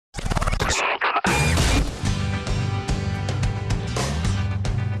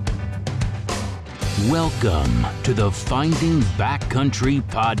Welcome to the Finding Backcountry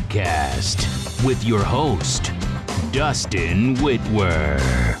Podcast with your host, Dustin Whitwer.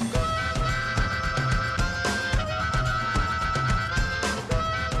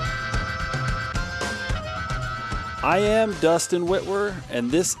 I am Dustin Whitwer, and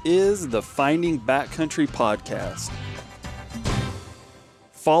this is the Finding Backcountry Podcast.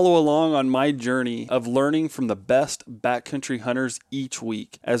 Follow along on my journey of learning from the best backcountry hunters each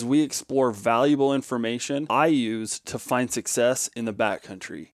week as we explore valuable information I use to find success in the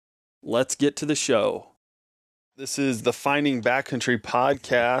backcountry. Let's get to the show. This is the Finding Backcountry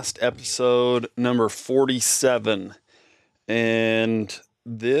Podcast, episode number 47. And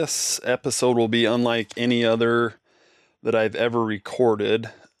this episode will be unlike any other that I've ever recorded,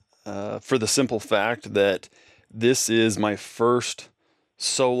 for the simple fact that this is my first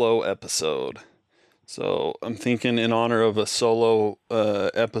solo episode. So I'm thinking in honor of a solo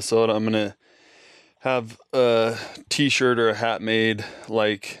episode, I'm going to have a t-shirt or a hat made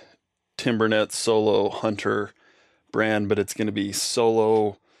like Timbernet's Solo Hunter brand, but it's going to be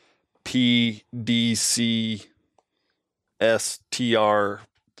Solo PDC STR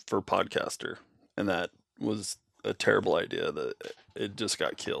for podcaster. And that was a terrible idea that it just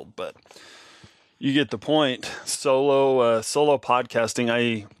got killed, but you get the point. Solo podcasting.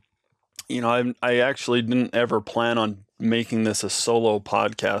 I actually didn't ever plan on making this a solo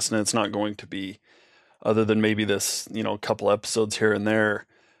podcast, and it's not going to be, other than maybe this, a couple episodes here and there.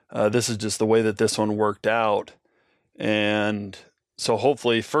 This is just the way that this one worked out. And so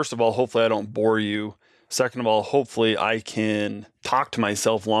hopefully, first of all, hopefully I don't bore you. Second of all, hopefully I can talk to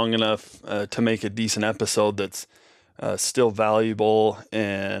myself long enough to make a decent episode that's still valuable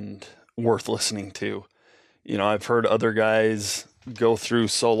and worth listening to. I've heard other guys go through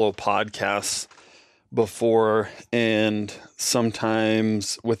solo podcasts before, and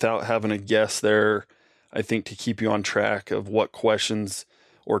sometimes without having a guest there, I think to keep you on track of what questions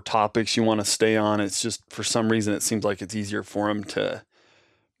or topics you want to stay on, it's just, for some reason, it seems like it's easier for them to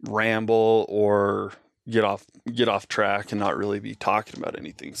ramble or get off track and not really be talking about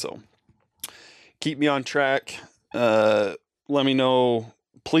anything. So keep me on track.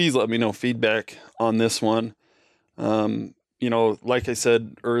 Please let me know feedback on this one. Like I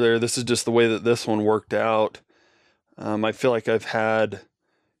said earlier, this is just the way that this one worked out. I feel like I've had,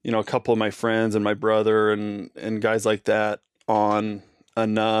 a couple of my friends and my brother and guys like that on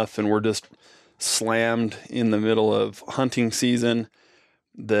enough, and we're just slammed in the middle of hunting season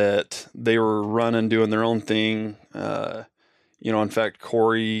that they were running, doing their own thing. In fact,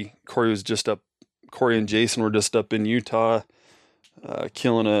 Corey and Jason were just up in Utah,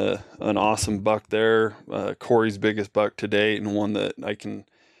 killing an awesome buck there. Corey's biggest buck to date, and one that I can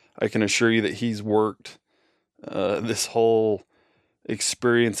assure you that he's worked this whole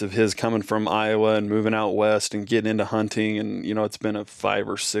experience of his coming from Iowa and moving out west and getting into hunting. And, it's been a 5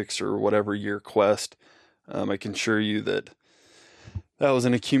 or 6 or whatever year quest. I can assure you that was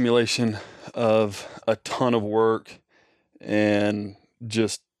an accumulation of a ton of work and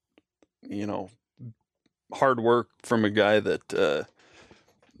just, hard work from a guy that's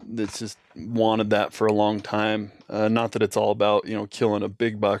just wanted that for a long time. Not that it's all about, killing a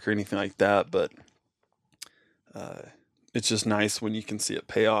big buck or anything like that, but it's just nice when you can see it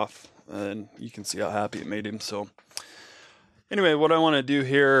pay off and you can see how happy it made him. So anyway, what I want to do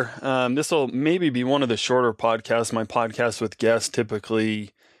here, this will maybe be one of the shorter podcasts. My podcasts with guests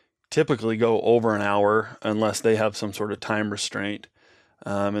typically go over an hour unless they have some sort of time restraint.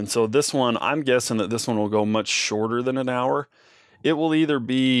 And so this one, I'm guessing that this one will go much shorter than an hour. It will either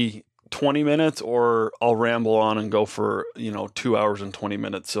be 20 minutes or I'll ramble on and go for, 2 hours and 20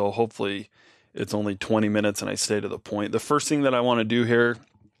 minutes. So hopefully it's only 20 minutes and I stay to the point. The first thing that I want to do here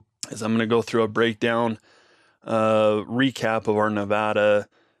is I'm going to go through a breakdown, recap of our Nevada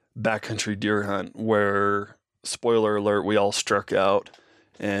backcountry deer hunt where, spoiler alert, we all struck out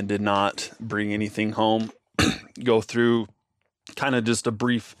and did not bring anything home. Go through kind of just a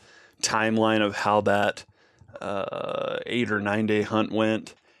brief timeline of how that 8 or 9 day hunt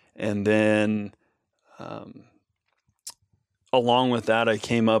went. And then along with that, I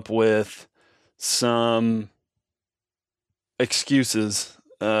came up with some excuses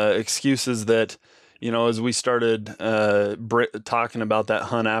that, as we started talking about that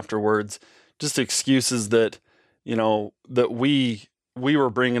hunt afterwards, just excuses that, that we were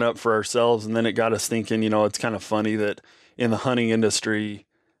bringing up for ourselves. And then it got us thinking, it's kind of funny that in the hunting industry,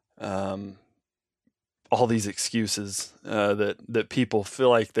 all these excuses that people feel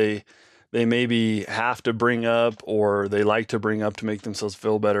like they maybe have to bring up or they like to bring up to make themselves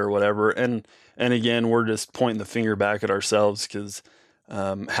feel better or whatever. And again, we're just pointing the finger back at ourselves because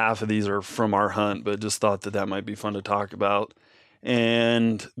Half of these are from our hunt, but just thought that might be fun to talk about.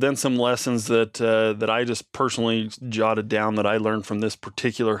 And then some lessons that I just personally jotted down that I learned from this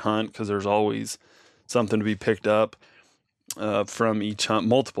particular hunt, because there's always something to be picked up from each hunt,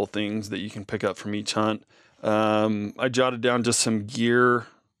 multiple things that you can pick up from each hunt. I jotted down just some gear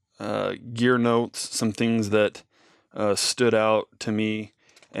notes, some things that stood out to me,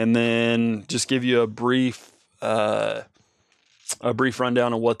 and then just give you a brief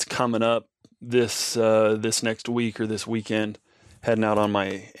rundown of what's coming up this next week or this weekend, heading out on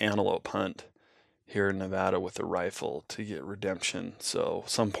my antelope hunt here in Nevada with a rifle to get redemption. So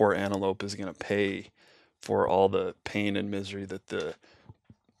some poor antelope is going to pay for all the pain and misery that the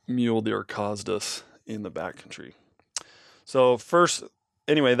mule deer caused us in the backcountry. So first,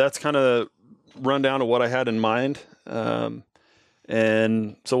 anyway, that's kind of rundown of what I had in mind. And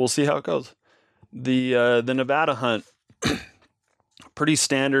so we'll see how it goes. The Nevada hunt, pretty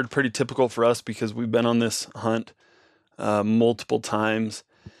standard, pretty typical for us because we've been on this hunt multiple times,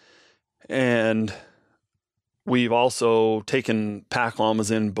 and we've also taken pack llamas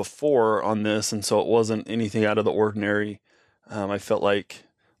in before on this, and so it wasn't anything out of the ordinary. I felt like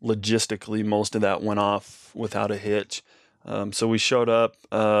logistically most of that went off without a hitch. So we showed up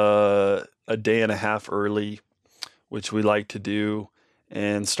a day and a half early, which we like to do,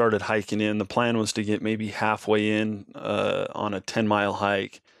 and started hiking in. The plan was to get maybe halfway in on a 10-mile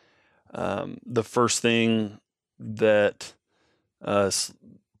hike. The first thing that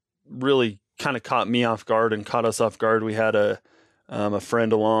really kind of caught me off guard and caught us off guard, we had a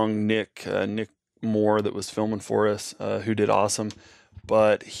friend along, Nick Moore, that was filming for us, who did awesome,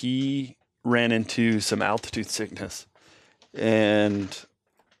 but he ran into some altitude sickness. And,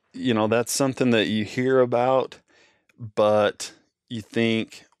 that's something that you hear about, but you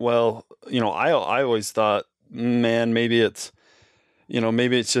think, well, I always thought, man, maybe it's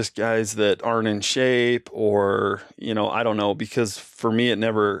just guys that aren't in shape, or, I don't know, because for me, I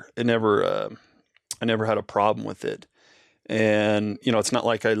never had a problem with it. And, it's not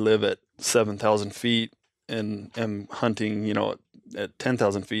like I live at 7,000 feet and am hunting, at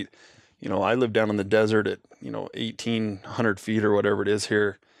 10,000 feet. I live down in the desert at, 1,800 feet or whatever it is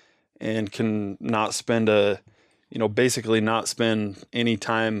here, and can not spend basically not spend any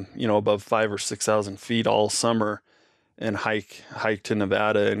time, above 5,000 or 6,000 feet all summer and hike to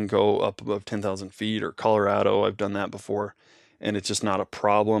Nevada and go up above 10,000 feet, or Colorado. I've done that before, and it's just not a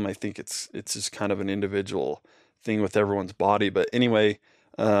problem. I think it's just kind of an individual thing with everyone's body. But anyway,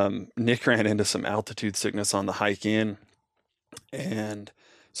 Nick ran into some altitude sickness on the hike in, and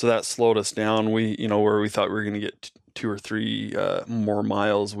so that slowed us down. We, where we thought we were going to get 2 or 3 more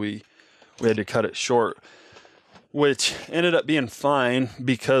miles, we had to cut it short, which ended up being fine,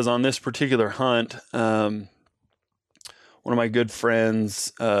 because on this particular hunt, one of my good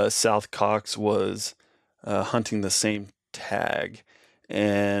friends, South Cox, was hunting the same tag,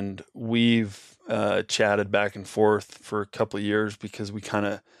 and we've chatted back and forth for a couple of years because we kind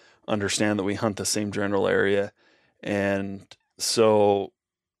of understand that we hunt the same general area. And so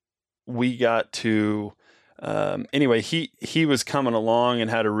we got to, anyway, he was coming along and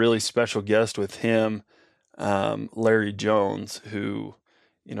had a really special guest with him, Larry Jones, who,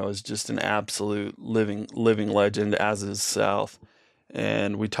 is just an absolute living legend, as is South.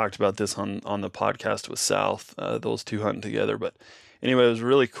 And we talked about this on the podcast with South, those two hunting together. But anyway, it was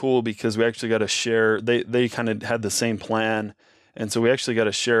really cool because we actually got to share, they kind of had the same plan. And so we actually got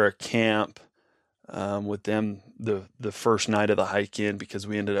to share a camp with them the first night of the hike in, because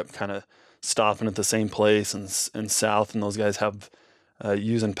we ended up kind of stopping at the same place, and South and those guys have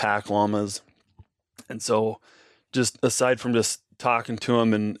using pack llamas. And so just aside from just talking to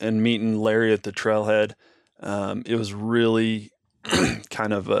him and meeting Larry at the trailhead, it was really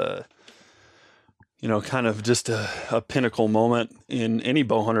kind of just a pinnacle moment in any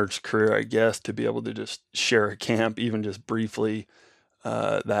bow hunter's career, I guess, to be able to just share a camp, even just briefly,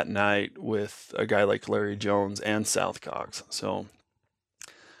 that night with a guy like Larry Jones and South Cox. So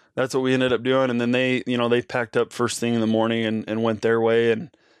that's what we ended up doing. And then they packed up first thing in the morning and went their way. And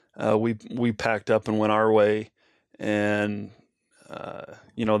we packed up and went our way. And,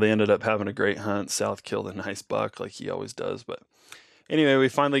 they ended up having a great hunt. South killed a nice buck like he always does. But anyway, we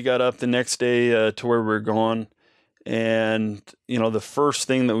finally got up the next day to where we were going. And, the first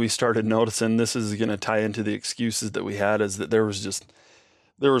thing that we started noticing, this is going to tie into the excuses that we had, is that there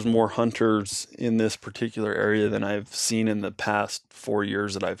was more hunters in this particular area than I've seen in the past 4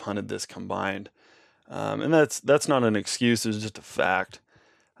 years that I've hunted this combined. And that's not an excuse. It's just a fact.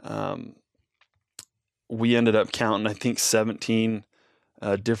 We ended up counting, I think, 17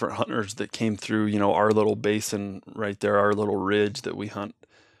 different hunters that came through, our little basin right there, our little ridge that we hunt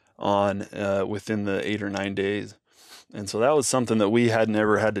on within the 8 or 9 days. And so that was something that we had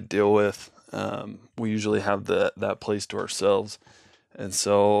never had to deal with. We usually have that place to ourselves. And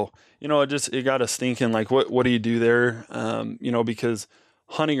so, it got us thinking, like, what do you do there? Because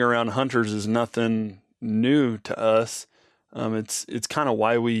hunting around hunters is nothing new to us. It's kind of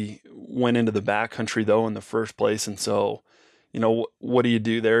why we went into the backcountry though in the first place. And so, what do you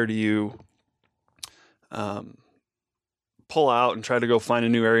do there? Do you pull out and try to go find a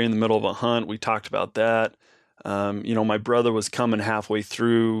new area in the middle of a hunt? We talked about that. My brother was coming halfway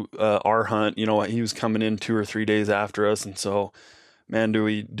through our hunt. He was coming in 2 or 3 days after us, and so, man, do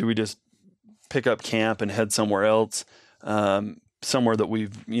we just pick up camp and head somewhere else, somewhere that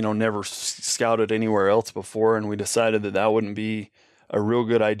we've never scouted anywhere else before? And we decided that wouldn't be a real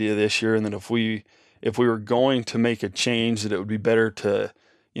good idea this year, and that if we were going to make a change, that it would be better to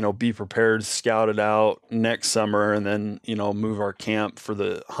be prepared, scout it out next summer, and then move our camp for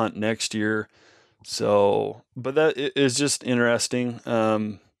the hunt next year. So, but that is just interesting.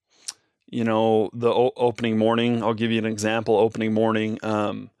 The opening morning, I'll give you an example. Opening morning,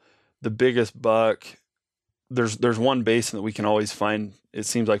 the biggest buck, there's one basin that we can always find. It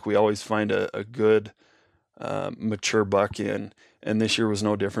seems like we always find a good, mature buck in, and this year was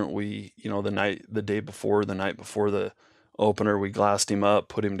no different. We, the night before the opener, we glassed him up,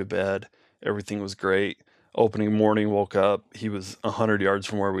 put him to bed. Everything was great. Opening morning, woke up. He was 100 yards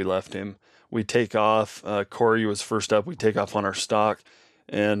from where we left him. We take off. Corey was first up. We take off on our stock,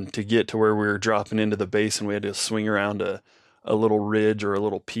 and to get to where we were dropping into the basin, we had to swing around a little ridge or a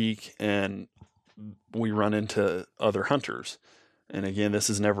little peak, and we run into other hunters. And again, this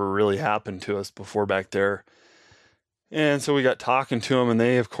has never really happened to us before back there. And so we got talking to them, and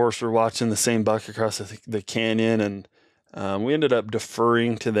they, of course, were watching the same buck across the canyon, and we ended up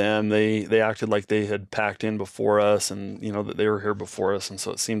deferring to them. They acted like they had packed in before us, and that they were here before us, and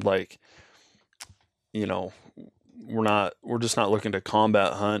so it seemed like we're just not looking to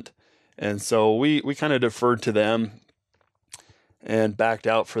combat hunt. And so we kind of deferred to them and backed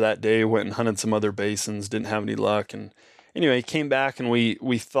out for that day, went and hunted some other basins, didn't have any luck. And anyway, came back, and we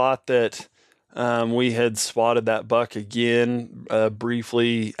thought that we had spotted that buck again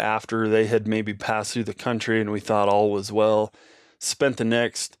briefly after they had maybe passed through the country, and we thought all was well. Spent the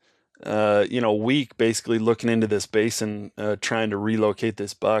next week basically looking into this basin, trying to relocate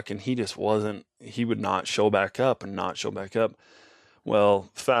this buck, and he would not show back up. Well,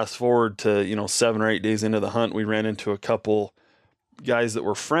 fast forward to 7 or 8 days into the hunt, we ran into a couple guys that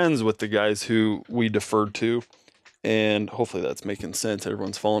were friends with the guys who we deferred to, and hopefully that's making sense.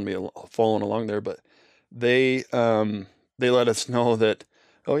 Everyone's following along there, but they let us know that,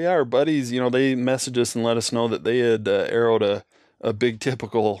 oh yeah, our buddies, they messaged us and let us know that they had arrowed a big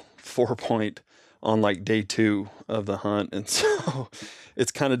typical 4-point on like day 2 of the hunt. And so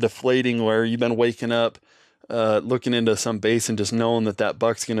it's kind of deflating where you've been waking up, looking into some basin, just knowing that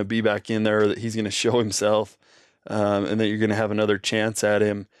buck's going to be back in there, that he's going to show himself, and that you're going to have another chance at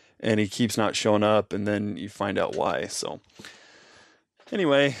him, and he keeps not showing up, and then you find out why. So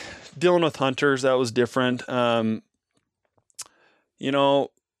anyway, dealing with hunters, that was different. Let's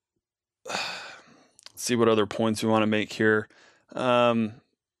see what other points we want to make here.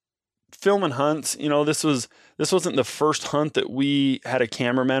 Filming hunts, this wasn't the first hunt that we had a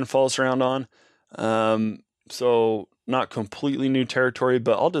cameraman follow us around on. So not completely new territory,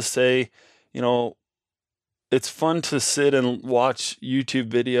 but I'll just say, it's fun to sit and watch YouTube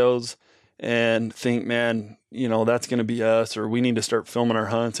videos and think, man, that's going to be us, or we need to start filming our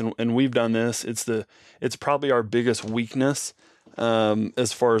hunts. And we've done this. It's probably our biggest weakness,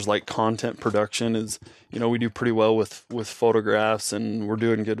 as far as like content production is, we do pretty well with photographs, and we're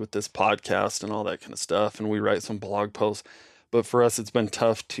doing good with this podcast and all that kind of stuff. And we write some blog posts, but for us, it's been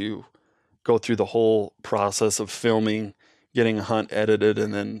tough to go through the whole process of filming, getting a hunt edited,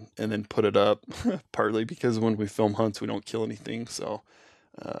 and then put it up. Partly because when we film hunts, we don't kill anything. So,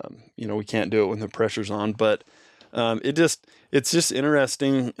 we can't do it when the pressure's on, but, it's just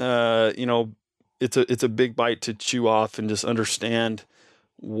interesting. It's a big bite to chew off, and just understand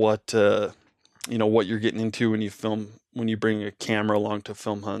what you're getting into when you bring a camera along to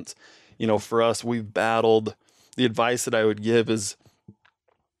film hunts. For us, we've battled. The advice that I would give is,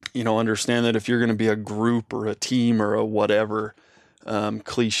 understand that if you're going to be a group or a team or a whatever,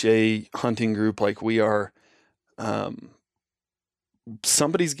 cliche hunting group like we are,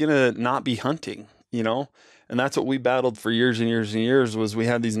 somebody's going to not be hunting, and that's what we battled for years and years and years. Was we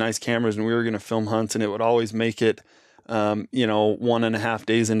had these nice cameras, and we were going to film hunts, and it would always make it, 1.5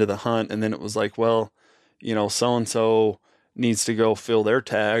 days into the hunt. And then it was like, well, so-and-so needs to go fill their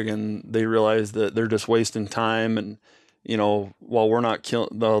tag, and they realize that they're just wasting time, and while we're not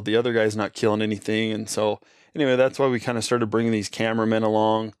killing, the other guy's not killing anything. And so anyway, that's why we kind of started bringing these cameramen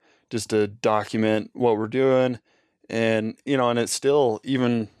along just to document what we're doing. And and it's still,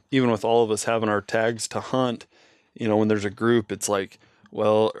 even with all of us having our tags to hunt, when there's a group, it's like,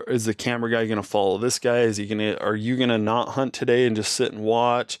 well, is the camera guy going to follow this guy? Are you going to not hunt today and just sit and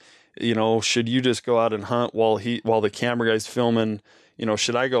watch? Should you just go out and hunt while the camera guy's filming?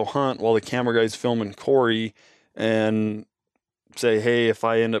 Should I go hunt while the camera guy's filming Corey and say, hey, if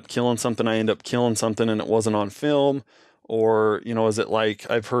I end up killing something, I end up killing something and it wasn't on film? Or, is it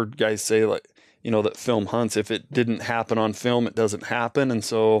like, I've heard guys say, like, that film hunts, if it didn't happen on film, it doesn't happen. And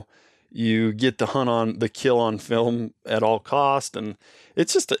so you get the kill on film at all cost. And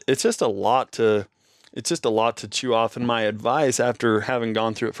it's just a lot to chew off. And my advice, after having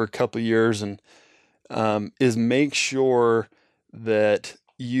gone through it for a couple of years, and is make sure that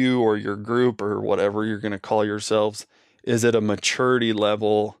you or your group or whatever you're going to call yourselves is at a maturity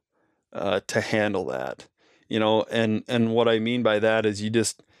level to handle that. And what I mean by that is, you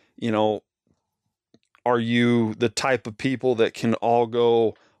just, are you the type of people that can all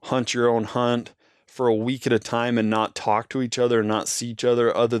go hunt your own hunt for a week at a time and not talk to each other and not see each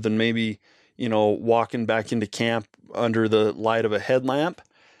other than maybe, walking back into camp under the light of a headlamp,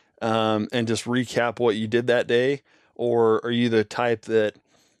 and just recap what you did that day? Or are you the type that,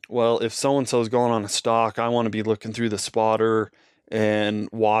 well, if so-and-so is going on a stalk, I want to be looking through the spotter and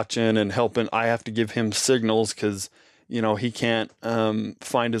watching and helping. I have to give him signals because, he can't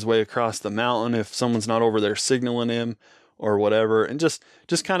find his way across the mountain if someone's not over there signaling him or whatever. And just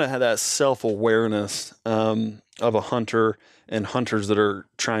kind of have that self-awareness of a hunter and hunters that are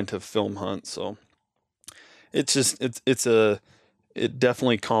trying to film hunt. So it's just, it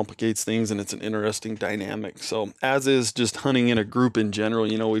definitely complicates things, and it's an interesting dynamic. So as is just hunting in a group in general,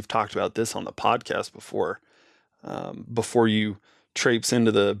 we've talked about this on the podcast before. Before you traipse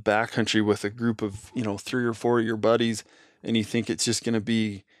into the backcountry with a group of, 3 or 4 of your buddies, and you think it's just going to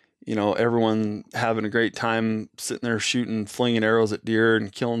be, everyone having a great time sitting there shooting, flinging arrows at deer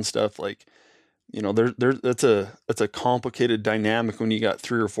and killing stuff. Like, that's a complicated dynamic when you got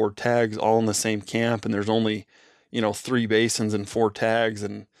 3 or 4 tags all in the same camp, and there's only, 3 basins and 4 tags.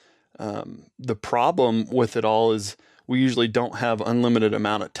 And the problem with it all is we usually don't have unlimited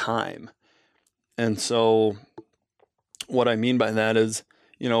amount of time. And so what I mean by that is,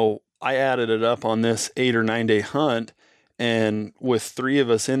 I added it up on this 8 or 9 day hunt, and with 3 of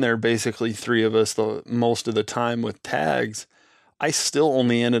us in there, basically 3 of us the most of the time with tags, I still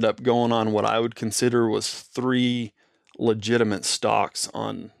only ended up going on what I would consider was 3 legitimate stalks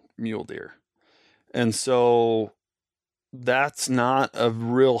on mule deer. And so that's not a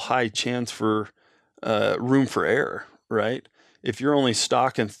real high chance for room for error, right? If you're only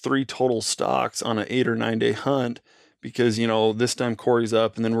stalking 3 total stalks on an 8 or 9 day hunt, because, this time Corey's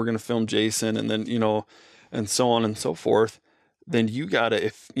up and then we're going to film Jason, and then, and so on and so forth, then you got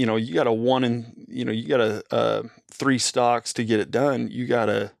 3 stalks to get it done. You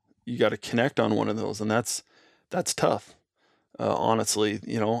gotta connect on one of those. And that's tough. Honestly,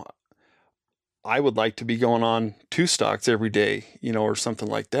 I would like to be going on 2 stalks every day, or something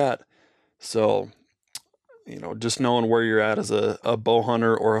like that. So, just knowing where you're at as a bow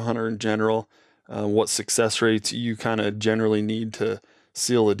hunter or a hunter in general, what success rates you kind of generally need to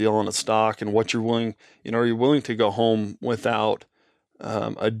seal the deal on a stalk, and what you're willing, are you willing to go home without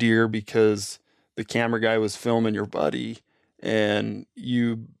a deer because the camera guy was filming your buddy, and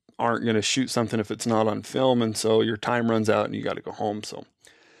you aren't going to shoot something if it's not on film, and so your time runs out and you got to go home. So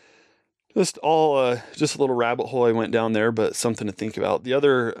just a little rabbit hole I went down there, but something to think about. The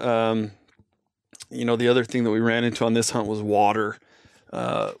other, the other thing that we ran into on this hunt was water.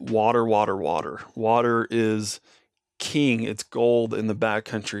 Water is king. It's gold in the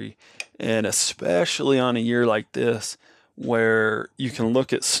backcountry, and especially on a year like this, where you can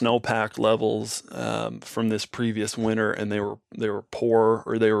look at snowpack levels from this previous winter, and they were poor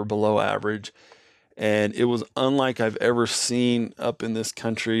or they were below average. And it was unlike I've ever seen up in this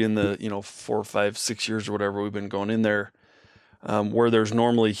country in the 4, 5, 6 years or whatever we've been going in there, where there's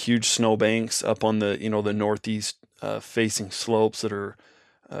normally huge snow banks up on the the northeast facing slopes that are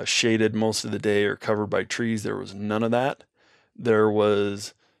shaded most of the day or covered by trees. There was none of that. There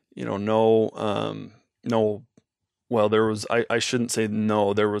was I shouldn't say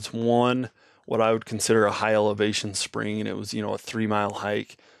no. There was one, what I would consider a high elevation spring, and it was, a 3-mile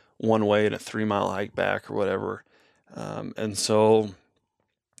hike one way and a 3-mile hike back or whatever. And so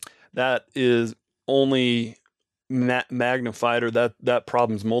that is only magnified, or that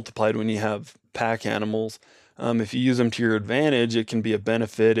problem's multiplied when you have pack animals If you use them to your advantage, it can be a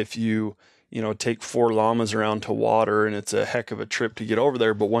benefit if you take 4 llamas around to water, and it's a heck of a trip to get over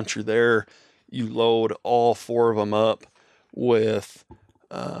there. But once you're there, you load all 4 of them up with,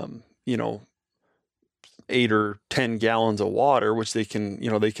 8 or 10 gallons of water, which they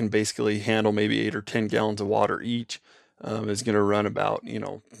can basically handle maybe 8 or 10 gallons of water each. Is going to run about,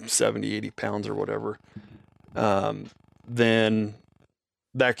 70, 80 pounds or whatever. Then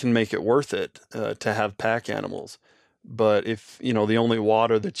that can make it worth it to have pack animals. But if, the only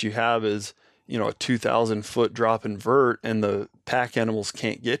water that you have is, a 2,000 foot drop in vert, and the pack animals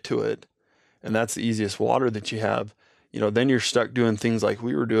can't get to it, and that's the easiest water that you have, then you're stuck doing things like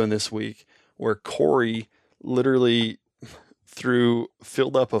we were doing this week, where Corey literally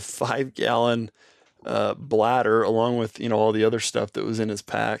filled up a 5-gallon bladder along with, all the other stuff that was in his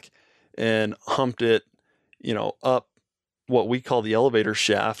pack, and humped it, up what we call the elevator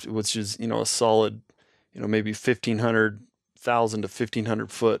shaft, which is, a solid, maybe 1,000 to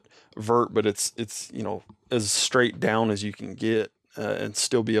 1,500 foot vert, but it's as straight down as you can get, and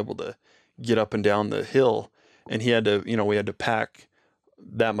still be able to get up and down the hill. And we had to pack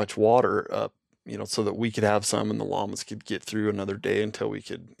that much water up, so that we could have some and the llamas could get through another day until we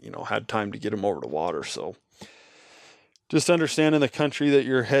could, had time to get them over to water. So just understanding the country that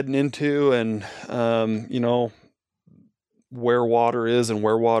you're heading into, and, where water is and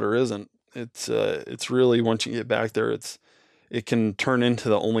where water isn't. It's really, once you get back there, it can turn into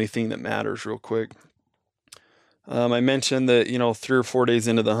the only thing that matters real quick. I mentioned that, 3 or 4 days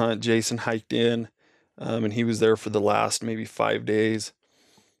into the hunt, Jason hiked in, and he was there for the last maybe 5 days.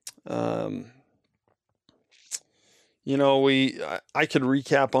 I could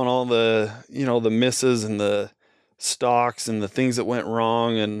recap on all the, the misses and the stalks and the things that went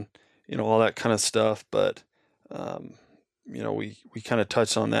wrong and, all that kind of stuff. But, we kind of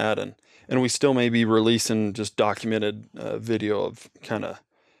touched on that, and we still may be releasing just documented video of kind of,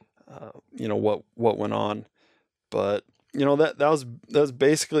 what went on. But, that was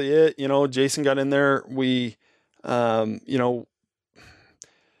basically it. Jason got in there. We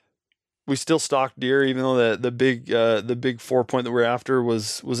still stalked deer, even though the big 4-point that we're after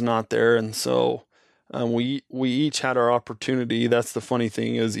was not there. And so, we each had our opportunity. That's the funny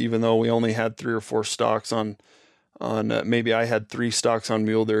thing, is even though we only had 3 or 4 stalks on maybe I had 3 stalks on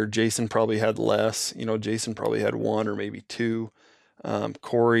mule deer, Jason probably had less. Jason probably had 1 or maybe 2.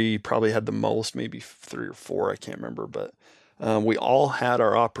 Corey probably had the most, maybe 3 or 4. I can't remember, but we all had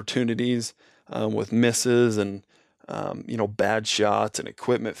our opportunities with misses and bad shots and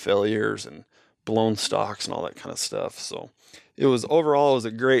equipment failures and blown stalks and all that kind of stuff. So it was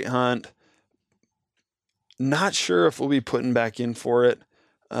a great hunt. Not sure if we'll be putting back in for it.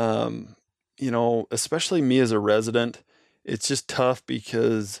 Especially me as a resident, it's just tough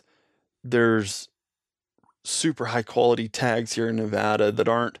because there's super high quality tags here in Nevada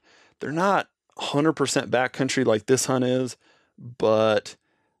that they're not 100% backcountry like this hunt is, but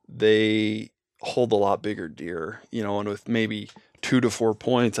they hold a lot bigger deer, and with maybe 2 to 4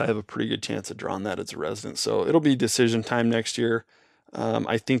 points, I have a pretty good chance of drawing that as a resident. So it'll be decision time next year.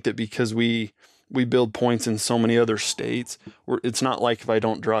 I think that because we build points in so many other states, it's not like if I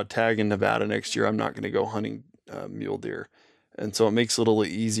don't draw a tag in Nevada next year, I'm not going to go hunting mule deer. And so it makes it a little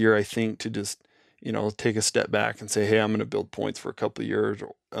easier, I think, to just, take a step back and say, hey, I'm going to build points for a couple of years,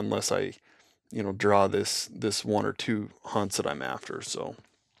 unless I, draw this 1 or 2 hunts that I'm after. So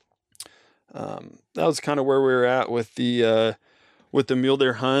that was kind of where we were at with the mule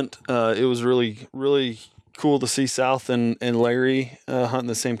deer hunt. It was really, really cool to see South and Larry hunt in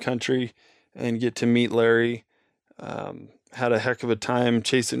the same country and get to meet Larry. Had a heck of a time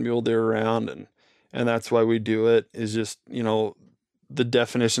chasing mule deer around, and that's why we do it, is just, the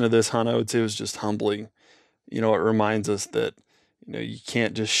definition of this hunt, I would say, was just humbling. It reminds us that, you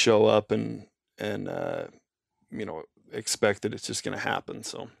can't just show up and expect that it's just going to happen.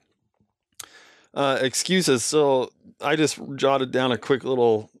 So, excuses. So I just jotted down a quick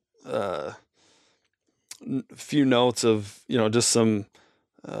little, few notes of, just some,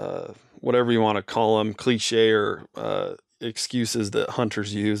 whatever you want to call them, cliche or, excuses that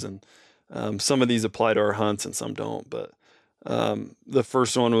hunters use. And, some of these apply to our hunts and some don't, but, the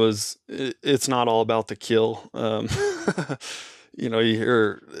first one was, it's not all about the kill. You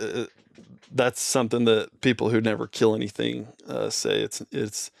hear, that's something that people who never kill anything, say.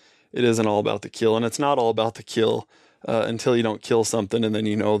 It isn't all about the kill, and it's not all about the kill, until you don't kill something. And then,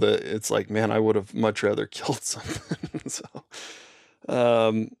 that it's like, man, I would have much rather killed something. So,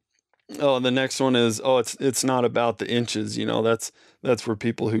 and the next one is, it's not about the inches. That's where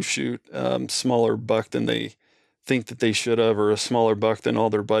people who shoot, smaller buck than they think that they should have, or a smaller buck than all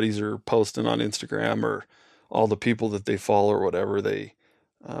their buddies are posting on Instagram, or all the people that they follow or whatever,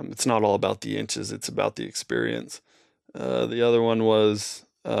 it's not all about the inches, it's about the experience. The other one was,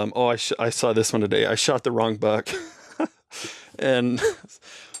 I saw this one today. I shot the wrong buck. And,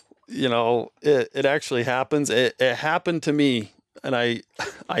 it actually happens. It happened to me. And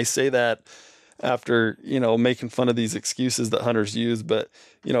I say that after, making fun of these excuses that hunters use, but,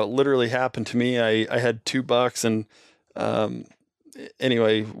 it literally happened to me. I had 2 bucks and,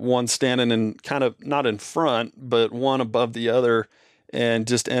 anyway, one standing in kind of not in front, but one above the other, and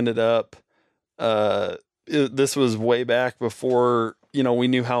just ended up, this was way back before, we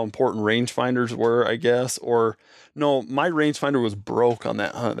knew how important rangefinders were, I guess, or no, my rangefinder was broke on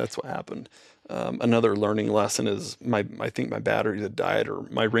that hunt. That's what happened. Another learning lesson is I think my battery had died or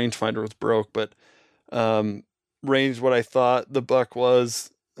my rangefinder was broke, but, ranged what I thought the buck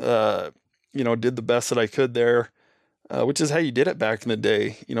was, did the best that I could there, which is how you did it back in the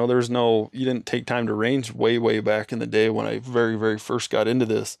day. You didn't take time to range way, way back in the day when I very, very first got into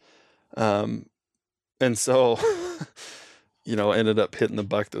this. And so, ended up hitting the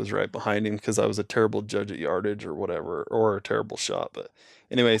buck that was right behind him because I was a terrible judge at yardage or whatever, or a terrible shot. But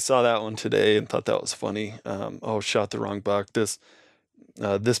anyway, saw that one today and thought that was funny. Shot the wrong buck. This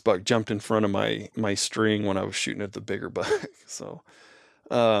buck jumped in front of my string when I was shooting at the bigger buck. So,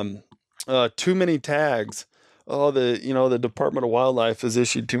 too many tags. The Department of Wildlife has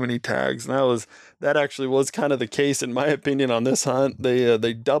issued too many tags. And that actually was kind of the case, in my opinion, on this hunt.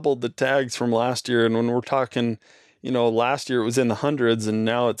 They doubled the tags from last year. And when we're talking, last year it was in the hundreds and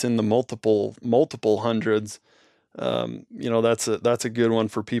now it's in the multiple hundreds. That's a good one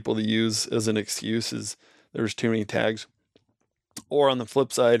for people to use as an excuse, is there's too many tags. Or on the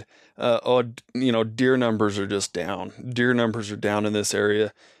flip side, deer numbers are just down. Deer numbers are down in this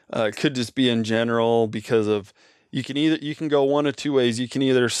area. It could just be in general because of, you can go one of two ways. You can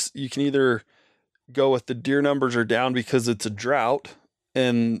either go with the deer numbers are down because it's a drought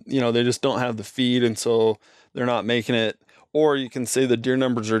and, they just don't have the feed. And so they're not making it. Or you can say the deer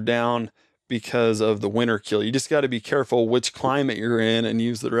numbers are down because of the winter kill. You just got to be careful which climate you're in and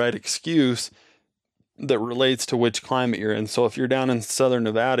use the right excuse that relates to which climate you're in. So if you're down in southern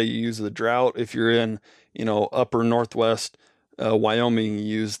Nevada, you use the drought. If you're in, upper northwest Wyoming, you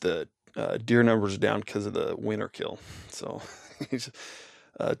use the deer numbers down because of the winter kill. So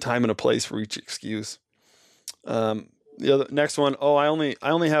time and a place for each excuse. The other next one, I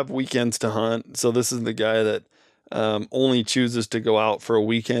only have weekends to hunt. So this is the guy that only chooses to go out for a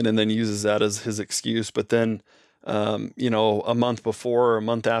weekend and then uses that as his excuse. But then, a month before or a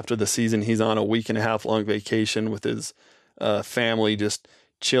month after the season, he's on a week and a half long vacation with his family, just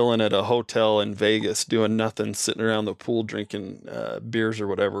chilling at a hotel in Vegas, doing nothing, sitting around the pool, drinking beers or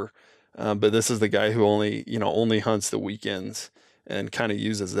whatever. But this is the guy who only hunts the weekends and kind of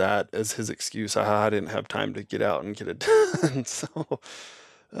uses that as his excuse. I didn't have time to get out and get it done. So,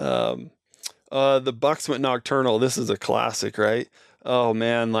 the bucks went nocturnal. This is a classic, right? Oh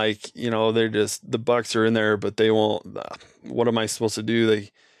man, the bucks are in there, but they won't, what am I supposed to do?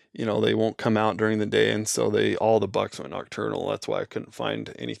 They won't come out during the day. And so all the bucks went nocturnal. That's why I couldn't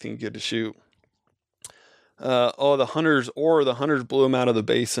find anything good to shoot. The hunters blew them out of the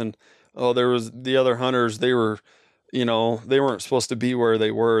basin. There was the other hunters. They were, they weren't supposed to be where they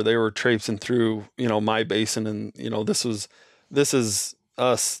were. They were traipsing through, my basin. And, this is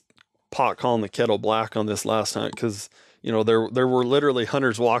us pot calling the kettle black on this last hunt. 'Cause, there were literally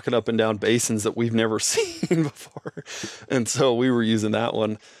hunters walking up and down basins that we've never seen before. And so we were using that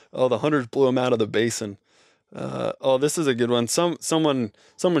one. The hunters blew them out of the basin. This is a good one. Someone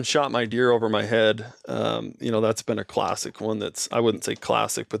shot my deer over my head. That's been a classic one I wouldn't say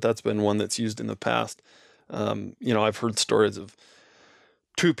classic, but that's been one that's used in the past. I've heard stories of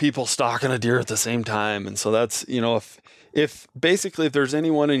 2 people stalking a deer at the same time. And so that's, if there's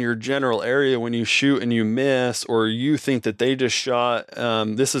anyone in your general area when you shoot and you miss, or you think that they just shot,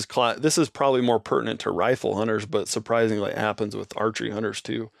 this is probably more pertinent to rifle hunters, but surprisingly it happens with archery hunters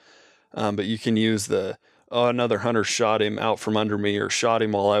too. But you can use another hunter shot him out from under me or shot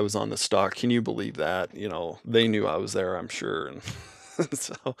him while I was on the stalk. Can you believe that? They knew I was there, I'm sure. And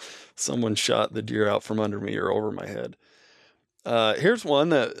so someone shot the deer out from under me or over my head. Here's one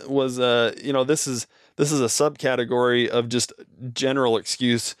that was, this is a subcategory of just general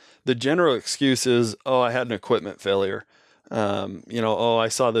excuse. The general excuse is, I had an equipment failure. I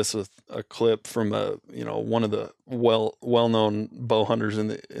saw this with a clip from one of the well-known bow hunters in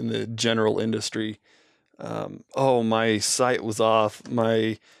the general industry. My sight was off,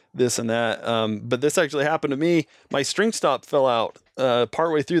 my this and that. But this actually happened to me. My string stop fell out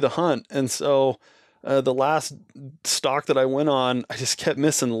partway through the hunt, and so The last stock that I went on, I just kept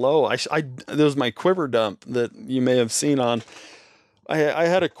missing low. There was my quiver dump that you may have seen on. I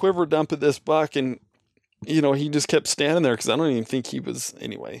had a quiver dump at this buck, and he just kept standing there because I don't even think he was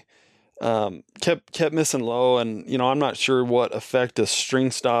anyway. Kept missing low, and I'm not sure what effect a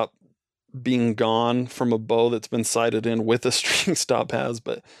string stop being gone from a bow that's been sighted in with a string stop has,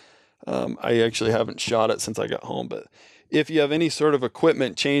 but I actually haven't shot it since I got home. But if you have any sort of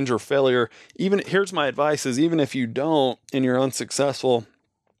equipment change or failure, here's my advice is even if you don't and you're unsuccessful,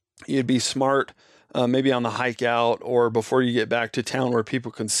 you'd be smart, maybe on the hike out or before you get back to town where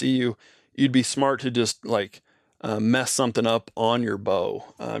people can see you, you'd be smart to just mess something up on your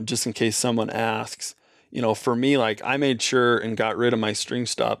bow, just in case someone asks. For me, I made sure and got rid of my string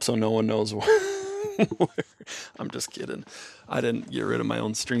stop so no one knows where. I'm just kidding. I didn't get rid of my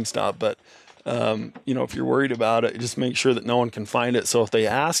own string stop, but if you're worried about it, just make sure that no one can find it. So if they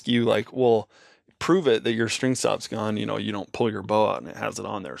ask you, well, prove it that your string stop's gone, you don't pull your bow out and it has it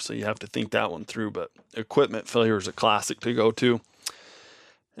on there. So you have to think that one through. But equipment failure is a classic to go to.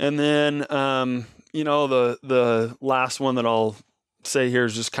 And then, the last one that I'll say here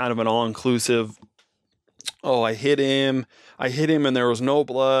is just kind of an all-inclusive. Oh, I hit him and there was no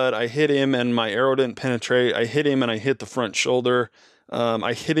blood. I hit him and my arrow didn't penetrate. I hit him and I hit the front shoulder.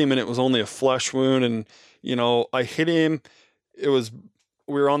 I hit him and it was only a flesh wound. And, I hit him. We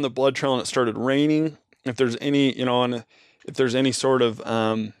were on the blood trail and it started raining. If there's any, and if there's any sort of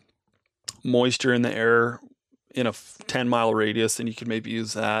moisture in the air in a 10-mile radius, then you could maybe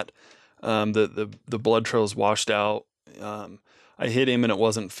use that. The blood trail is washed out. I hit him and it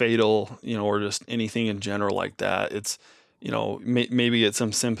wasn't fatal, or just anything in general like that. It's, maybe get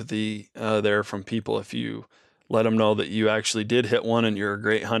some sympathy there from people if you let them know that you actually did hit one and you're a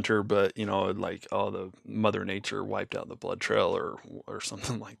great hunter, but, the Mother Nature wiped out the blood trail or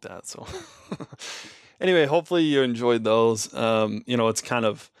something like that. So anyway, hopefully you enjoyed those. It's kind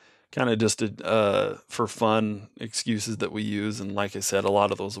of just for fun excuses that we use. And like I said, a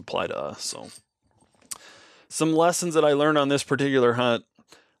lot of those apply to us. So some lessons that I learned on this particular hunt.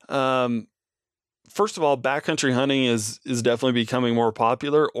 First of all, backcountry hunting is definitely becoming more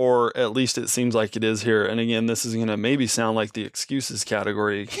popular, or at least it seems like it is here. And again, this is going to maybe sound like the excuses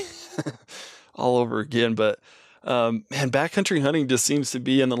category all over again, but backcountry hunting just seems to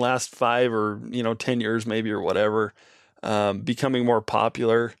be in the last 5 or 10 years maybe or whatever, becoming more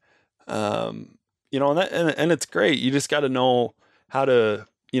popular. And it's great. You just got to know how to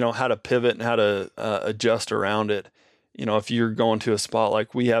pivot and how to adjust around it. If you're going to a spot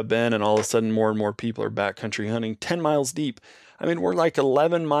like we have been and all of a sudden more and more people are backcountry hunting 10 miles deep. I mean, we're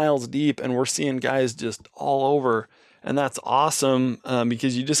 11 miles deep and we're seeing guys just all over. And that's awesome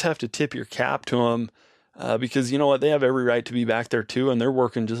because you just have to tip your cap to them because you know what? They have every right to be back there too. And they're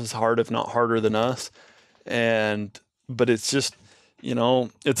working just as hard, if not harder than us. But it's just,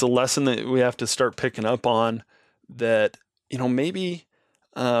 it's a lesson that we have to start picking up on that, maybe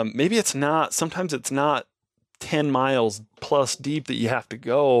it's not, sometimes it's not 10 miles plus deep that you have to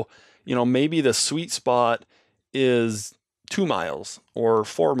go. Maybe the sweet spot is 2 miles or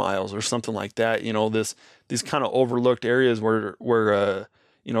 4 miles or something like that. These kind of overlooked areas where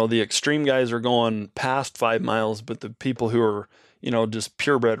the extreme guys are going past 5 miles, but the people who are, just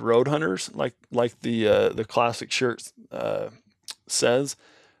purebred road hunters, like the classic shirt says,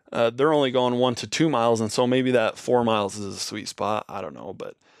 they're only going 1 to 2 miles. And so maybe that 4 miles is a sweet spot. I don't know,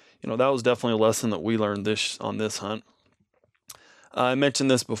 but that was definitely a lesson that we learned on this hunt. I mentioned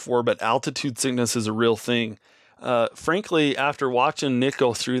this before, but altitude sickness is a real thing. Frankly, after watching Nick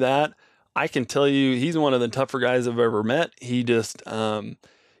go through that, I can tell you he's one of the tougher guys I've ever met. He just, it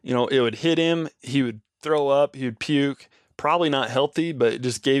would hit him. He would throw up. He would puke. Probably not healthy, but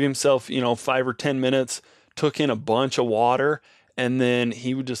just gave himself, 5 or 10 minutes, took in a bunch of water, and then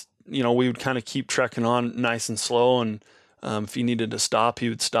he would just, we would kind of keep trekking on nice and slow. And if he needed to stop, he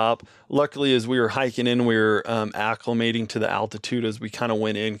would stop. Luckily, as we were hiking in, we were acclimating to the altitude as we kind of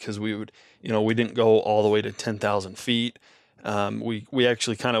went in because we would, we didn't go all the way to 10,000 feet. We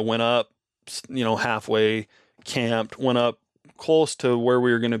actually kind of went up, halfway, camped, went up close to where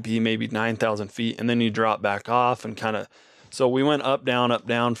we were going to be, maybe 9,000 feet, and then you drop back off and kind of. So we went up,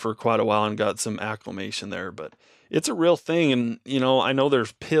 down for quite a while and got some acclimation there. But it's a real thing, and I know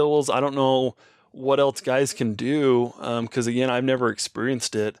there's pills. I don't know what else guys can do, because again, I've never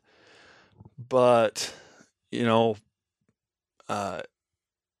experienced it, but you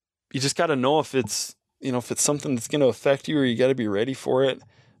just got to know if it's something that's going to affect you, or you got to be ready for it.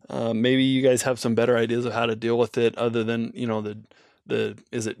 Maybe you guys have some better ideas of how to deal with it other than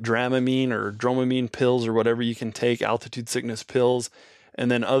is it Dramamine or Dramamine pills or whatever you can take, altitude sickness pills, and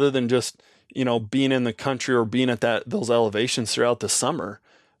then other than just being in the country or being at those elevations throughout the summer.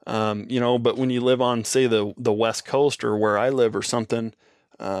 But when you live on, say, the West Coast or where I live or something,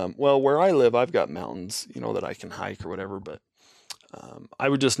 where I live, I've got mountains, that I can hike or whatever, but I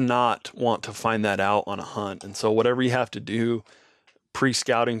would just not want to find that out on a hunt. And so whatever you have to do,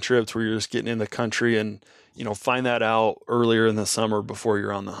 pre-scouting trips where you're just getting in the country and, find that out earlier in the summer before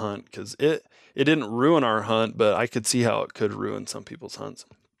you're on the hunt, because it didn't ruin our hunt, but I could see how it could ruin some people's hunts.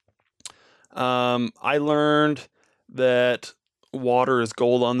 I learned that water is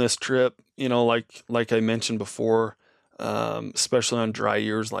gold on this trip, like I mentioned before, especially on dry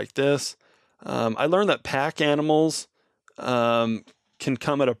years like this. I learned that pack animals can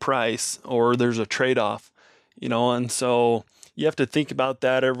come at a price, or there's a trade-off, and so you have to think about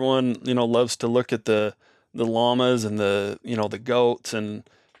that. Everyone, loves to look at the llamas and the goats and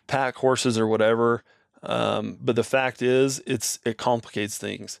pack horses or whatever. But the fact is it complicates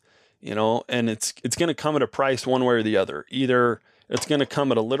things, and it's going to come at a price one way or the other. Either it's going to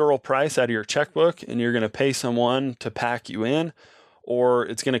come at a literal price out of your checkbook and you're going to pay someone to pack you in, or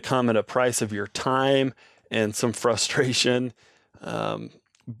it's going to come at a price of your time and some frustration.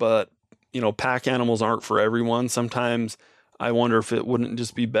 But pack animals aren't for everyone. Sometimes I wonder if it wouldn't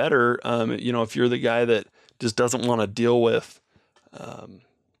just be better, if you're the guy that just doesn't want to deal with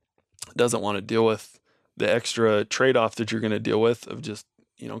the extra trade-off that you're going to deal with of just,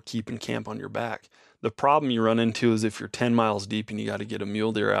 keeping camp on your back. The problem you run into is if you're 10 miles deep and you got to get a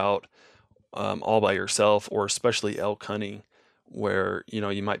mule deer out all by yourself, or especially elk hunting where,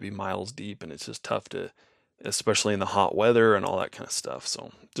 you might be miles deep and it's just tough to, especially in the hot weather and all that kind of stuff.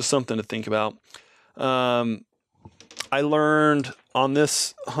 So just something to think about. I learned on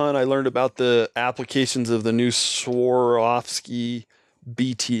this hunt, about the applications of the new Swarovski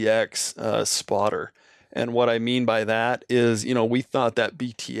BTX spotter. And what I mean by that is, we thought that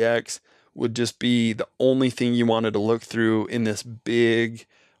BTX would just be the only thing you wanted to look through in this big,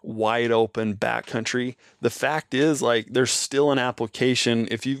 wide open backcountry. The fact is, there's still an application.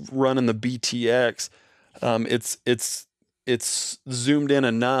 If you've run in the BTX, it's zoomed in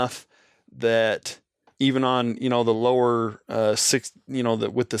enough that even on, the lower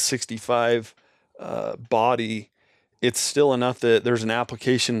with the 65 body, it's still enough that there's an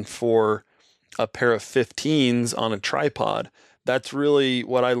application for a pair of 15s on a tripod. That's really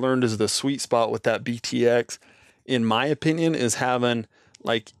what I learned is the sweet spot with that BTX, in my opinion, is having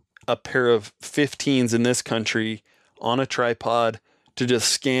a pair of 15s in this country on a tripod to just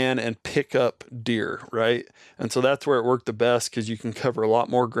scan and pick up deer, right? And so that's where it worked the best, because you can cover a lot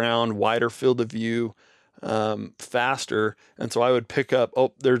more ground, wider field of view, faster. And so I would pick up,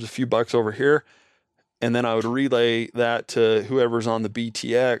 there's a few bucks over here, and then I would relay that to whoever's on the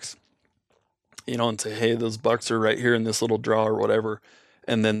BTX, and say, hey, those bucks are right here in this little draw or whatever.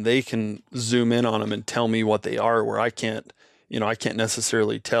 And then they can zoom in on them and tell me what they are, where I can't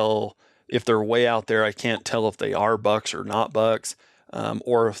necessarily tell if they're way out there. I can't tell if they are bucks or not bucks,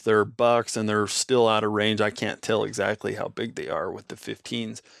 or if they're bucks and they're still out of range. I can't tell exactly how big they are with the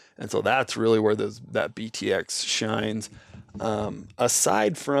 15s. And so that's really where that BTX shines.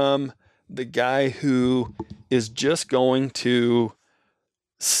 Aside from the guy who is just going to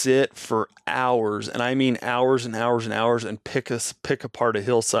sit for hours, and I mean hours and hours and hours, and pick apart a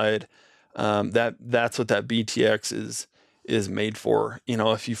hillside, that's what that BTX is made for.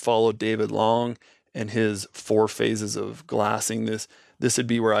 If you follow David Long and his 4 phases of glassing, this would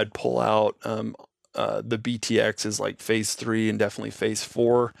be where I'd pull out. The BTX is phase 3 and definitely phase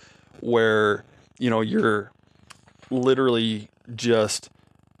 4, where you're literally just,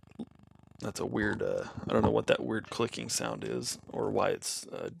 that's a weird, I don't know what that weird clicking sound is or why it's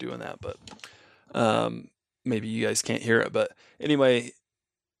doing that, but maybe you guys can't hear it. But anyway,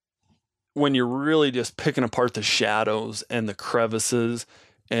 when you're really just picking apart the shadows and the crevices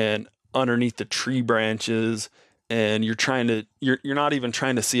and underneath the tree branches, and you're not even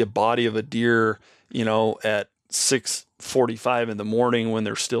trying to see a body of a deer, at 6:45 in the morning when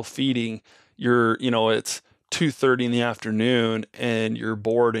they're still feeding. It's 2:30 in the afternoon and you're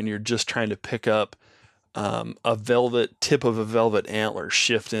bored and you're just trying to pick up a tip of a velvet antler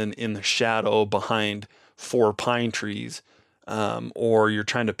shifting in the shadow behind 4 pine trees, or you're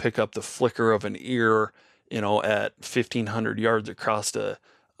trying to pick up the flicker of an ear, at 1,500 yards across a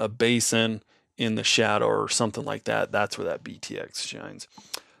basin in the shadow or something like that. That's where that BTX shines.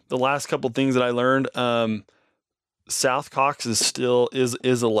 The last couple things that I learned, South Cox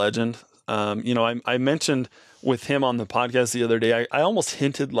is a legend. I mentioned with him on the podcast the other day, I almost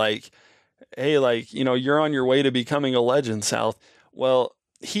hinted hey, you're on your way to becoming a legend, South. Well,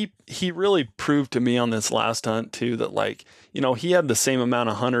 he really proved to me on this last hunt too that, like, he had the same amount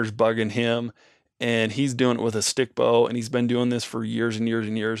of hunters bugging him, and he's doing it with a stick bow, and he's been doing this for years and years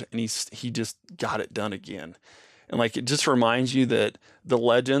and years, and he just got it done again. And like, it just reminds you that the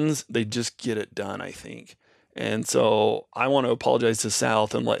legends, they just get it done, I think. And so I want to apologize to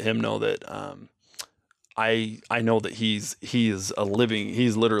South and let him know that I know that he's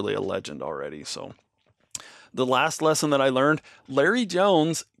literally a legend already. So the last lesson that I learned, Larry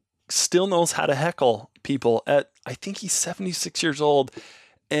Jones still knows how to heckle people I think he's 76 years old.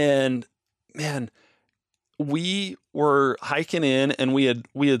 And man, we were hiking in, and we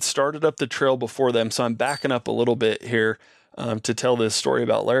had started up the trail before them. So I'm backing up a little bit here to tell this story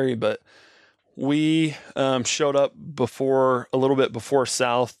about Larry, but we showed up a little bit before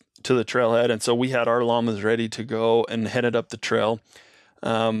South to the trailhead. And so we had our llamas ready to go and headed up the trail.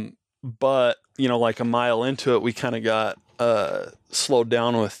 But like a mile into it, we kind of got slowed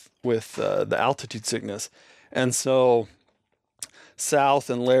down with the altitude sickness. And so South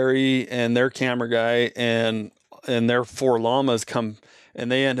and Larry and their camera guy and their 4 llamas come,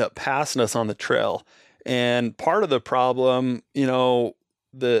 and they end up passing us on the trail. And part of the problem,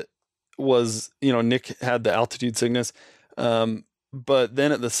 that was, Nick had the altitude sickness. But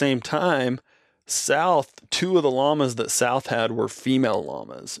then at the same time, South, 2 of the llamas that South had were female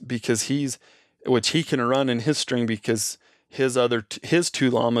llamas, because which he can run in his string, because his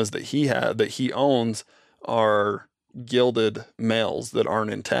 2 llamas that he owns are gilded males that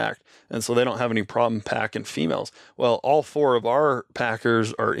aren't intact. And so they don't have any problem packing females. Well, all 4 of our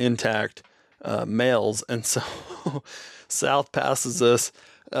packers are intact males. And so South passes us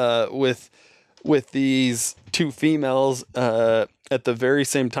with these 2 females at the very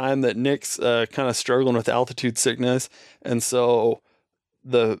same time that Nick's kind of struggling with altitude sickness. And so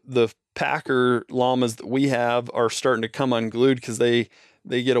the packer llamas that we have are starting to come unglued, because they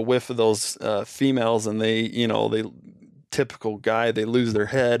get a whiff of those females, and they typical guy, they lose their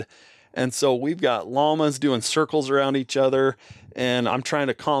head. And so we've got llamas doing circles around each other, and I'm trying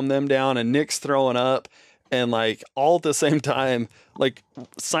to calm them down, and Nick's throwing up. And like, all at the same time, like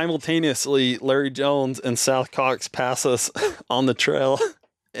simultaneously, Larry Jones and South Cox pass us on the trail.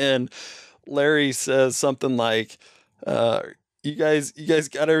 And Larry says something like, you guys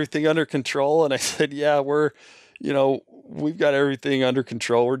got everything under control? And I said, yeah, we've got everything under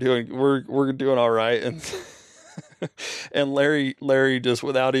control. We're doing all right. And and Larry just,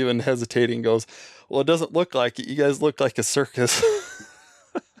 without even hesitating, goes, well, it doesn't look like it. You guys look like a circus.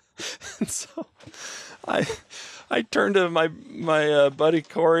 And so I turned to my buddy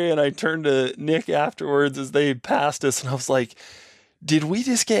Corey, and I turned to Nick afterwards as they passed us, and I was like, did we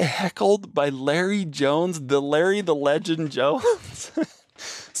just get heckled by Larry Jones, the Legend Jones?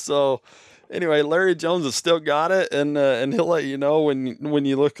 So anyway, Larry Jones has still got it, and he'll let you know when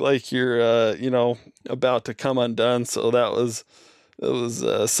you look like you're about to come undone. So it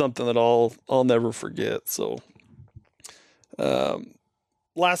was something that I'll never forget. So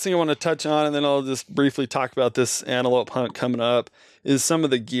last thing I want to touch on, and then I'll just briefly talk about this antelope hunt coming up, is some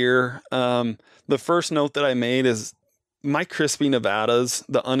of the gear. The first note that I made is my Crispy Nevadas,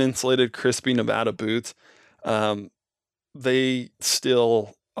 the uninsulated Crispy Nevada boots. They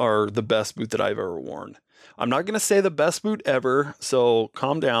still are the best boot that I've ever worn. I'm not going to say the best boot ever, so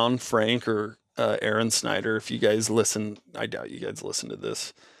calm down, Frank or Aaron Snyder. If you guys listen, I doubt you guys listen to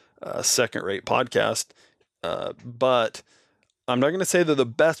this second-rate podcast, but I'm not going to say they're the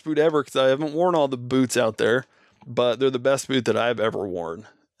best boot ever, because I haven't worn all the boots out there, but they're the best boot that I've ever worn,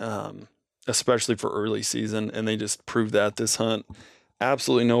 especially for early season. And they just proved that this hunt.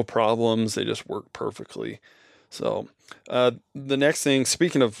 Absolutely no problems. They just work perfectly. So the next thing,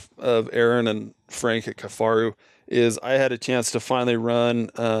 speaking of Aaron and Frank at Kifaru, is I had a chance to finally run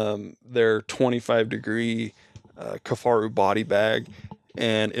their 25 degree Kifaru body bag.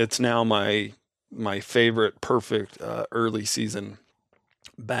 And it's now my favorite perfect early season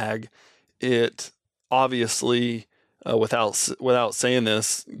bag. It obviously, without saying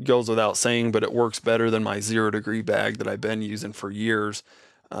this, goes without saying, but it works better than my 0 degree bag that I've been using for years.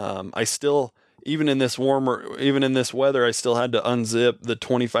 I still, even in this weather, I still had to unzip the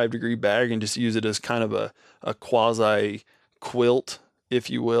 25 degree bag and just use it as kind of a quasi quilt, if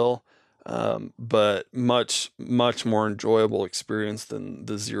you will. But much, much more enjoyable experience than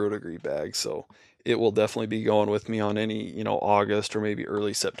the 0 degree bag. So it will definitely be going with me on any, August or maybe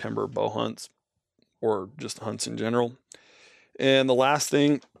early September bow hunts, or just hunts in general. And the last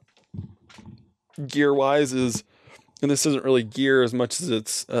thing, gear wise, is, and this isn't really gear as much as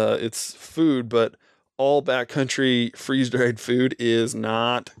it's food, but all backcountry freeze-dried food is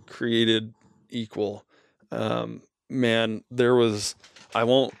not created equal. Man, I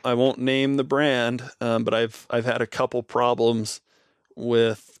won't name the brand, but I've had a couple problems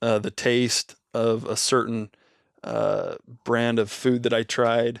with the taste of a certain brand of food that I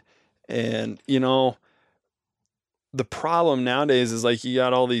tried. And, the problem nowadays is like you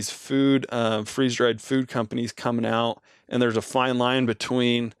got all these food, freeze-dried food companies coming out, and there's a fine line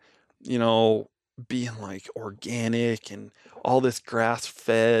between, being like organic and all this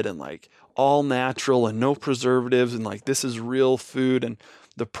grass-fed and like all natural and no preservatives and like this is real food. And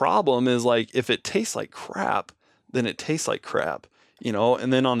the problem is like if it tastes like crap, then it tastes like crap,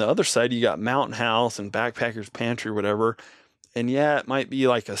 And then on the other side, you got Mountain House and Backpacker's Pantry, whatever. And yeah, it might be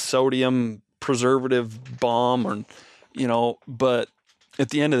like a sodium preservative bomb or, but at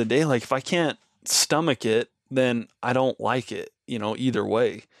the end of the day, like if I can't stomach it, then I don't like it, either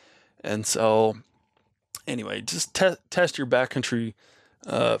way. And so anyway, just test your backcountry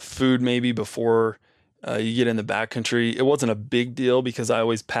food maybe before you get in the backcountry. It wasn't a big deal because I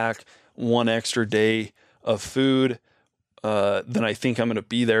always pack one extra day of food than I think I'm going to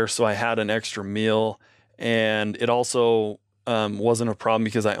be there. So I had an extra meal, and it also wasn't a problem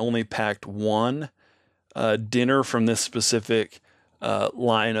because I only packed one dinner from this specific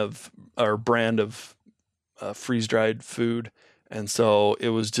line of or brand of freeze-dried food. And so it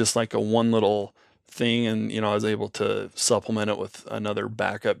was just like a one little thing. And, I was able to supplement it with another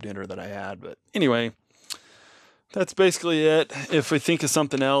backup dinner that I had. But anyway, that's basically it. If we think of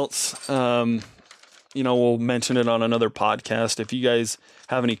something else, we'll mention it on another podcast. If you guys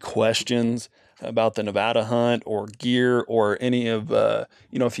have any questions about the Nevada hunt or gear or any of,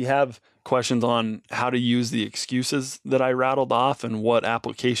 if you have questions on how to use the excuses that I rattled off and what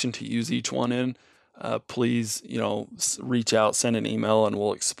application to use each one in, please, reach out, send an email, and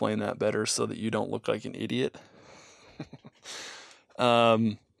we'll explain that better so that you don't look like an idiot.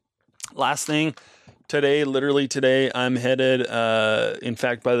 Last thing, literally today, I'm headed, in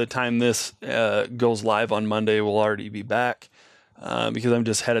fact, by the time this goes live on Monday, we'll already be back because I'm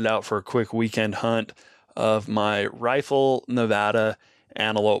just headed out for a quick weekend hunt of my Rifle Nevada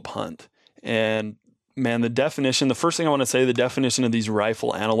antelope hunt. And man, the first thing I want to say, the definition of these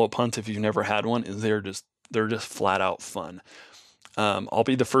rifle antelope hunts, if you've never had one, is they're just flat out fun. I'll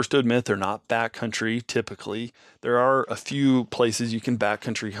be the first to admit they're not backcountry typically. There are a few places you can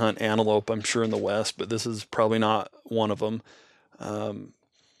backcountry hunt antelope, I'm sure, in the West, but this is probably not one of them.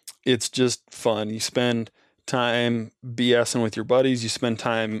 It's just fun. You spend time BSing with your buddies. You spend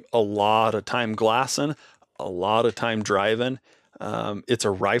a lot of time glassing, a lot of time driving. It's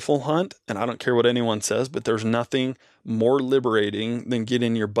a rifle hunt, and I don't care what anyone says, but there's nothing more liberating than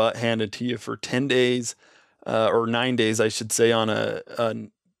getting your butt handed to you for 10 days, or 9 days, I should say, on a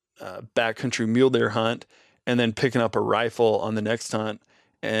backcountry mule deer hunt, and then picking up a rifle on the next hunt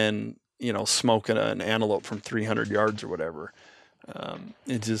and, smoking an antelope from 300 yards or whatever.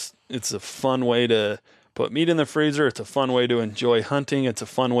 It's a fun way to put meat in the freezer. It's a fun way to enjoy hunting. It's a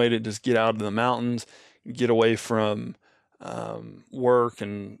fun way to just get out of the mountains, get away from work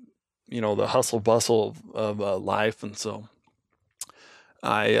and, the hustle bustle of life. And so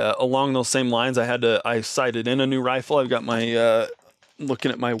along those same lines, I sighted in a new rifle. I've got my,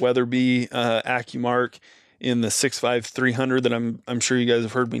 looking at my Weatherby, AccuMark in the 6.5 300 that I'm sure you guys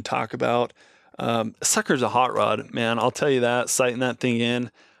have heard me talk about. Sucker's a hot rod, man. I'll tell you that, sighting that thing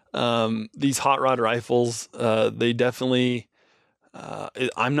in, these hot rod rifles, they definitely,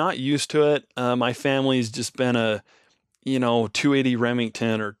 I'm not used to it. My family's just been a, 280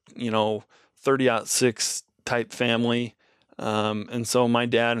 Remington or, 30-06 type family. And so my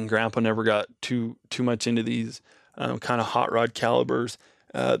dad and grandpa never got too much into these, kind of hot rod calibers.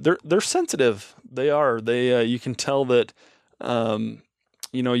 They're sensitive. You can tell that,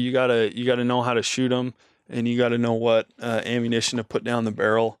 you gotta know how to shoot them, and you gotta know what, ammunition to put down the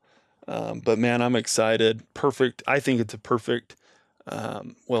barrel. But man, I'm excited. Perfect. I think it's a perfect,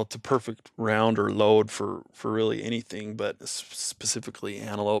 it's a perfect round or load for really anything, but specifically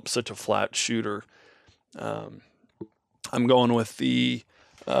antelope, such a flat shooter. I'm going with the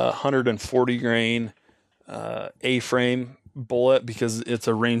 140 grain A-frame bullet because it's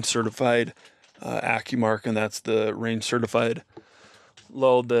a range certified AccuMark, and that's the range certified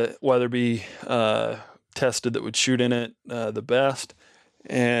load that Weatherby tested that would shoot in it the best.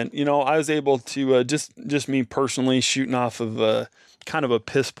 And I was able to just me personally shooting off of kind of a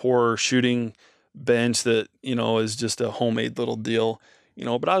piss poor shooting bench that is just a homemade little deal,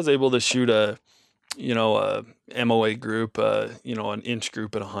 but I was able to shoot a MOA group, an inch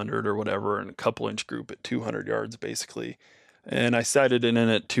group at 100 or whatever, and a couple inch group at 200 yards basically. And I sighted it in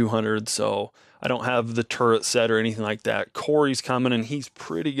at 200, so I don't have the turret set or anything like that. Corey's coming, and he's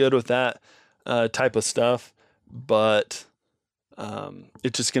pretty good with that type of stuff, but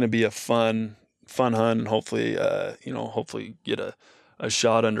it's just going to be a fun hunt, and hopefully, hopefully get a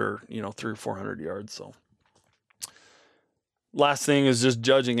shot under, 300 or 400 yards. So last thing is just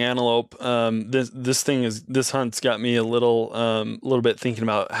judging antelope. This hunt's got me a little bit thinking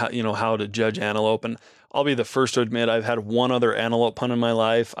about how to judge antelope. And I'll be the first to admit I've had one other antelope hunt in my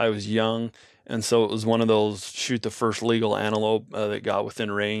life. I was young, and so it was one of those shoot the first legal antelope that got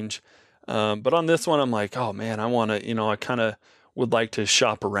within range. But on this one, I'm like, oh man, I kind of would like to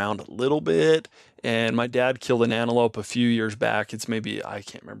shop around a little bit. And my dad killed an antelope a few years back. It's maybe, I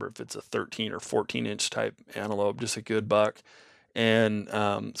can't remember if it's a 13 or 14 inch type antelope, just a good buck. And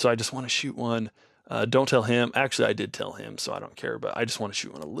so I just want to shoot one. Don't tell him. Actually, I did tell him, so I don't care, but I just want to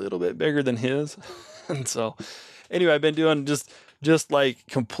shoot one a little bit bigger than his. And so anyway, I've been doing just like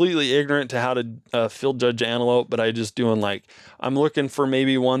completely ignorant to how to field judge antelope, but I just doing I'm looking for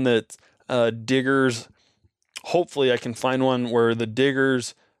maybe one that diggers. Hopefully I can find one where the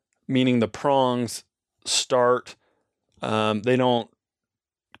diggers, meaning the prongs, start. They don't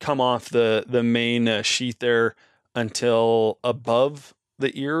come off the main sheath there until above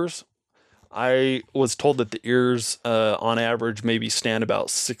the ears. I was told that the ears, on average, maybe stand about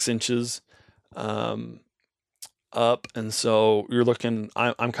 6 inches up, and so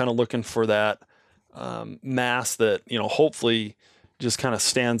I'm kind of looking for that mass that hopefully just kind of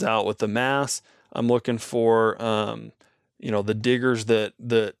stands out with the mass. I'm looking for the diggers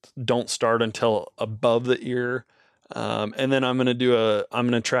that don't start until above the ear, and then I'm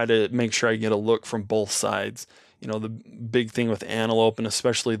gonna try to make sure I get a look from both sides. The big thing with antelope, and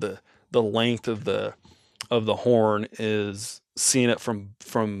especially the length of the horn, is seeing it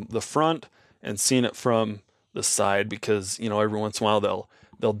from the front and seeing it from the side, because every once in a while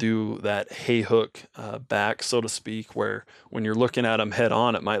they'll do that hay hook back, so to speak, where when you're looking at them head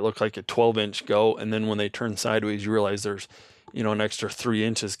on, it might look like a 12-inch goat, and then when they turn sideways, you realize there's an extra 3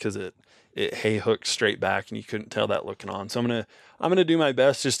 inches because it hay hooked straight back, and you couldn't tell that looking on. So I'm gonna do my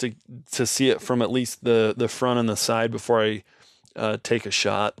best just to see it from at least the front and the side before I take a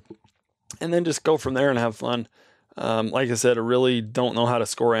shot, and then just go from there and have fun. Like I said, I really don't know how to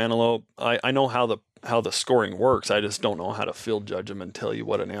score antelope. I know how the scoring works. I just don't know how to field judge them and tell you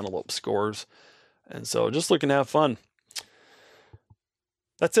what an antelope scores. And so just looking to have fun.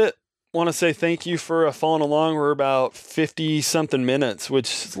 That's it. Want to say thank you for following along. We're about 50 something minutes,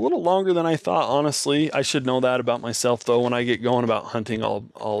 which is a little longer than I thought, honestly. I should know that about myself, though. When I get going about hunting,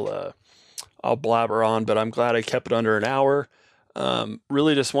 I'll blabber on, but I'm glad I kept it under an hour.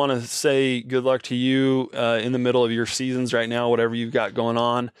 Really just want to say good luck to you in the middle of your seasons right now, whatever you've got going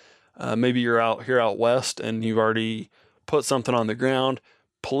on. Maybe you're out west and you've already put something on the ground.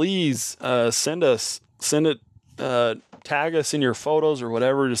 Please send it, tag us in your photos or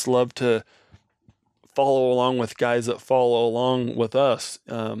whatever. Just love to follow along with guys that follow along with us,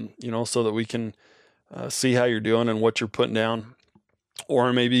 so that we can see how you're doing and what you're putting down.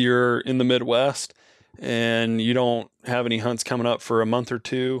 Or maybe you're in the Midwest and you don't have any hunts coming up for a month or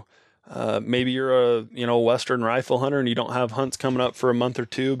two. Maybe you're a Western rifle hunter and you don't have hunts coming up for a month or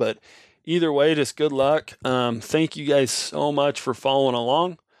two, but either way, just good luck. Thank you guys so much for following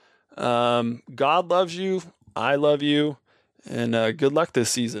along. God loves you. I love you, and good luck this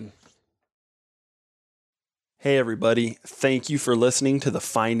season. Hey everybody, thank you for listening to the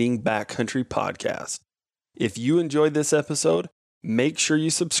Finding Backcountry podcast. If you enjoyed this episode, make sure you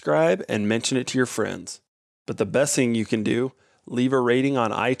subscribe and mention it to your friends. But the best thing you can do, leave a rating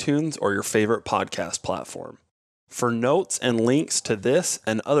on iTunes or your favorite podcast platform. For notes and links to this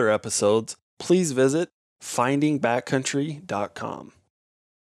and other episodes, please visit findingbackcountry.com.